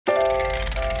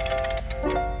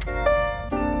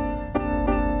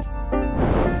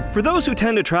For those who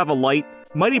tend to travel light,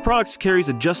 Mytee Products carries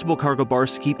adjustable cargo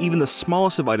bars to keep even the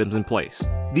smallest of items in place.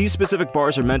 These specific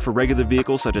bars are meant for regular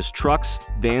vehicles such as trucks,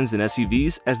 vans, and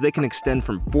SUVs, as they can extend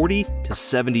from 40 to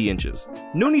 70 inches.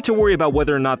 No need to worry about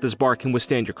whether or not this bar can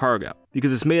withstand your cargo,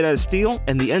 because it's made out of steel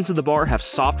and the ends of the bar have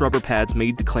soft rubber pads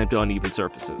made to clamp to uneven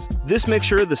surfaces. This makes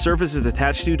sure the surface it's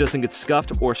attached to doesn't get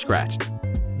scuffed or scratched.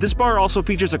 This bar also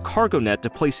features a cargo net to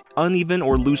place uneven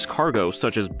or loose cargo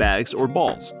such as bags or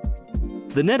balls.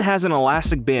 The net has an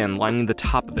elastic band lining the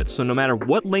top of it, so no matter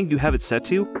what length you have it set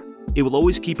to, it will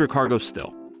always keep your cargo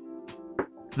still.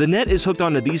 The net is hooked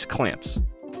onto these clamps,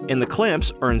 and the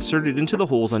clamps are inserted into the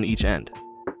holes on each end.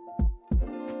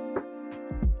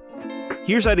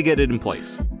 Here's how to get it in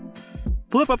place.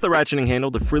 Flip up the ratcheting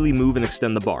handle to freely move and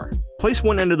extend the bar. Place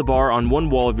one end of the bar on one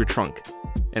wall of your trunk,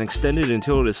 and extend it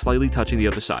until it is slightly touching the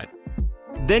other side.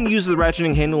 Then use the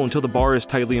ratcheting handle until the bar is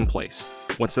tightly in place.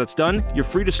 Once that's done, you're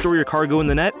free to store your cargo in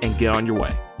the net and get on your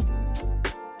way.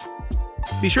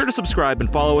 Be sure to subscribe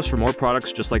and follow us for more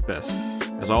products just like this.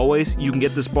 As always, you can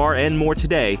get this bar and more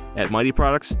today at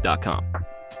myteeproducts.com.